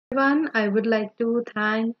everyone. I would like to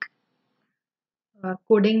thank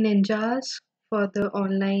Coding Ninjas for the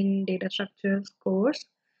online data structures course.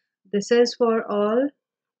 This is for all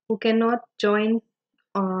who cannot join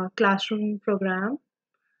classroom program,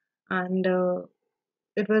 and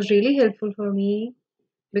it was really helpful for me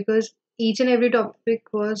because each and every topic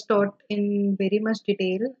was taught in very much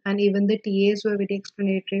detail, and even the TAs were very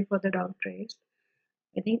explanatory for the doubt raised.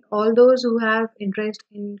 I think all those who have interest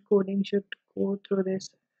in coding should go through this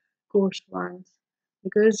course once,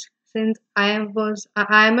 because since I am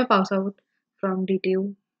a pass out from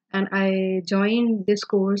DTU, and I joined this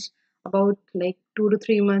course about like 2 to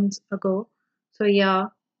 3 months ago. So yeah,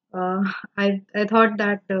 uh, I thought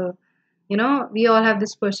that we all have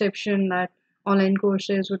this perception that online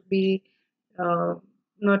courses would be uh,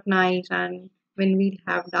 not nice, and when we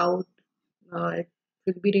have doubt, it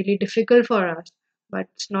will be really difficult for us. But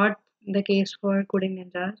it's not the case for coding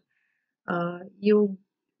ninjas. You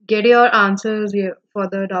get your answers for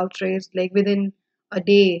the doubts raised like within a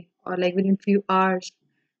day or like within few hours,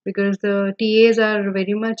 because the TAs are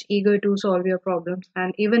very much eager to solve your problems,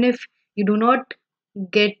 and even if you do not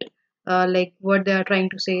get like what they are trying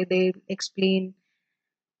to say, they explain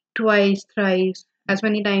twice, thrice, as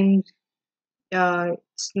many times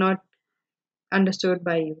it's not understood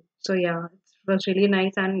by you. So yeah, it was really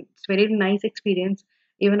nice, and it's very nice experience.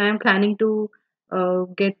 Even I'm planning to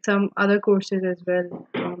get some other courses as well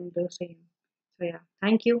on the same. So yeah,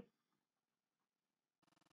 thank you.